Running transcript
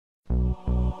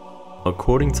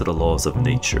According to the laws of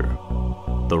nature,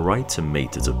 the right to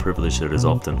mate is a privilege that is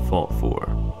often fought for,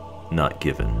 not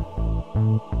given.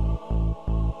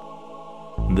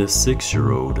 This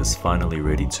 6-year-old is finally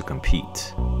ready to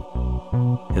compete.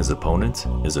 His opponent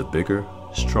is a bigger,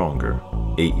 stronger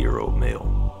 8-year-old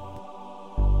male.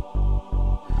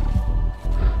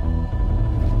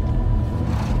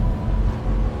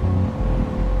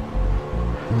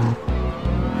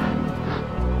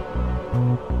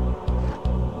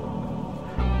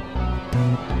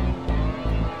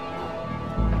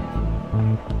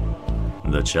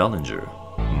 The challenger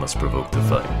must provoke the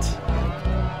fight.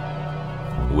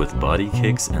 With body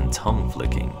kicks and tongue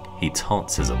flicking, he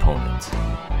taunts his opponent.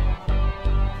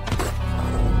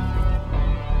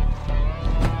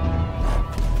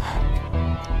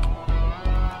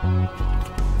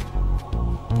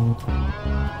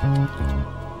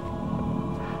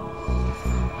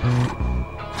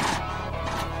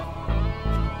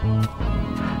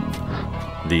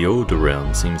 The older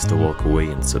round seems to walk away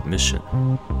in submission.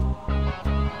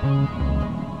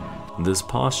 This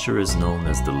posture is known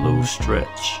as the low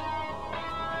stretch.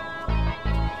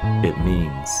 It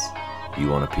means, you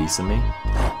want a piece of me?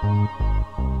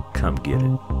 Come get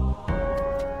it.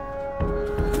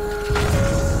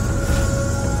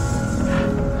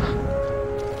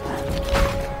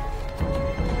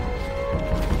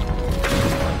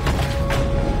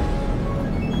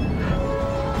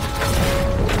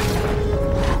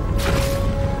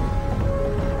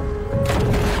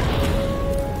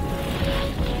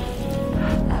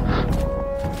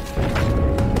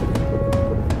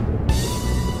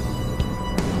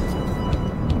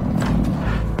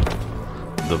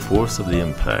 The force of the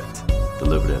impact,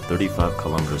 delivered at 35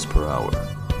 kilometers per hour,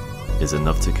 is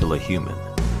enough to kill a human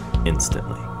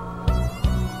instantly.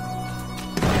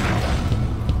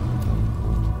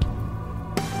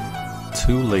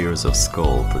 Two layers of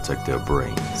skull protect their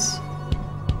brains.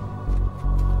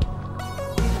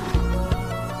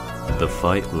 The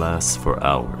fight lasts for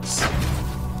hours,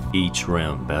 each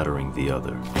round battering the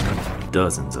other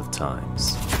dozens of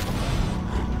times,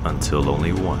 until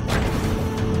only one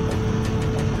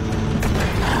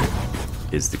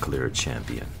is declared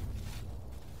champion.